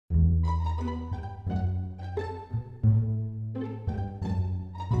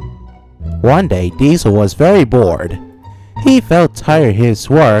One day, Diesel was very bored. He felt tired of his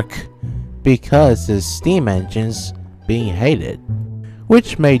work because his steam engines being hated,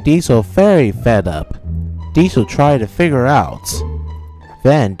 which made Diesel very fed up. Diesel tried to figure out.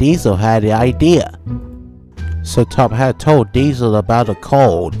 Then Diesel had the idea. So Top Hat told Diesel about the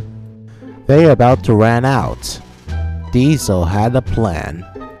coal. They were about to run out. Diesel had a plan.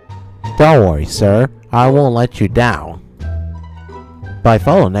 Don't worry, sir. I won't let you down. By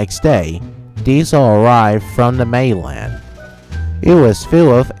fall next day, Diesel arrived from the mainland. It was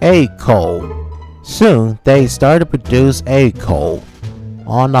filled with Eggcoal. Soon, they started to produce Eggcoal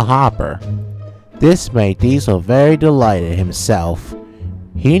on the hopper. This made Diesel very delighted himself.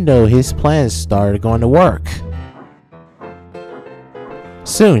 He knew his plans started going to work.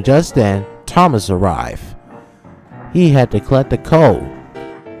 Soon, just then, Thomas arrived. He had to collect the coal.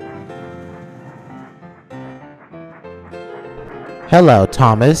 Hello,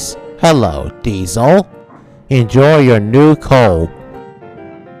 Thomas. Hello, Diesel. Enjoy your new coal.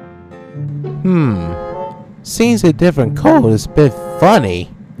 Seems a different coal is a bit funny.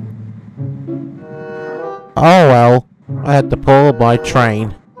 Oh well, I had to pull my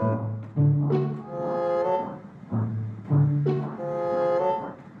train.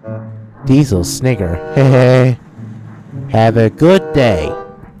 Diesel snigger. Hehe. Have a good day.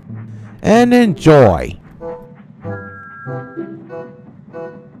 And enjoy.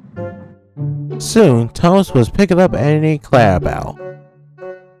 Soon, Thomas was picking up any Clarabelle.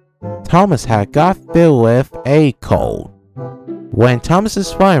 Thomas had got filled with Eggcoal. When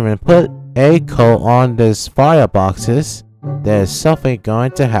Thomas's fireman put Eggcoal on these fireboxes, there's something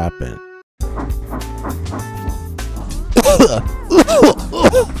going to happen.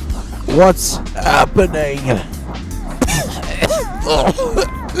 What's happening?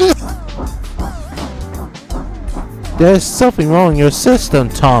 There's something wrong in your system,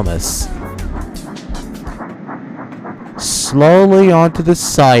 Thomas. Slowly onto the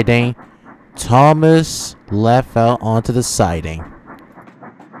siding, Thomas left out onto the siding.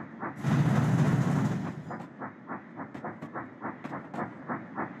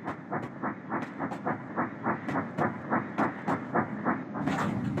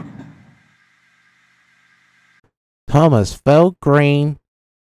 Thomas felt green,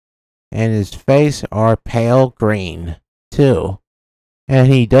 and his face are pale green, too. And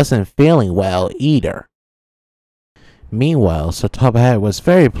he doesn't feeling well either. Meanwhile, Sir Top Hat was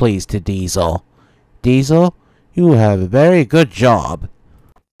very pleased to Diesel. Diesel, you have a very good job.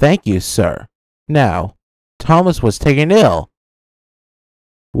 Thank you, sir. Now, Thomas was taken ill.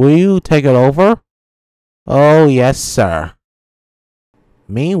 Will you take it over? Oh, yes, sir.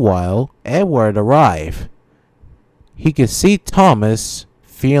 Meanwhile, Edward arrived. He could see Thomas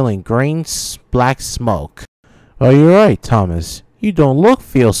feeling green black smoke. Are you right, Thomas? You don't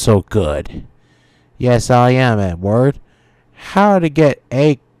feel so good. Yes, I am, Edward. How to get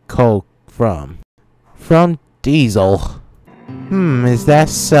Eggcoal from? From Diesel. Is that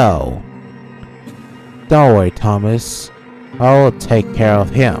so? Don't worry, Thomas. I will take care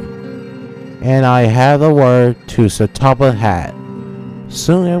of him. And I have a word to Sir Top Hat.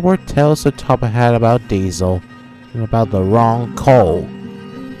 Soon Edward tells Sir Top Hat about Diesel and about the wrong coal.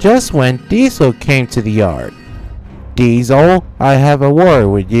 Just when Diesel came to the yard. Diesel, I have a word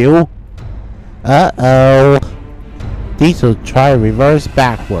with you. Uh-oh. Diesel tried to reverse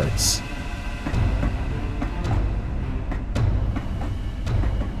backwards.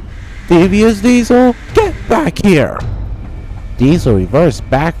 Devious Diesel, get back here! Diesel reversed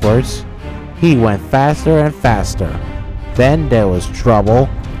backwards. He went faster and faster. Then there was trouble.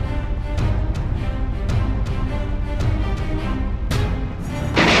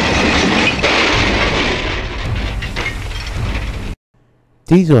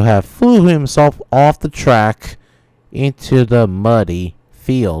 Diesel had flew himself off the track into the muddy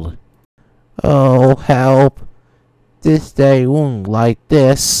field. Oh, help. This day won't like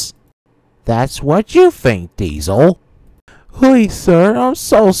this. That's what you think, Diesel. Please, sir, I'm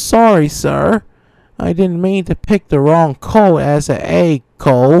so sorry, sir. I didn't mean to pick the wrong coal as an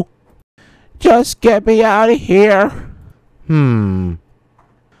Eggcoal. Just get me out of here. I'm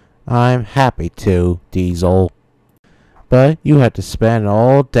happy to, Diesel. But you have to spend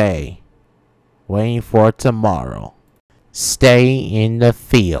all day waiting for tomorrow. Stay in the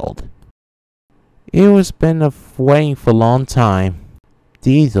field. It was been waiting for a long time.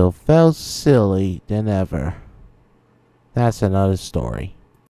 Diesel felt silly than ever. That's another story.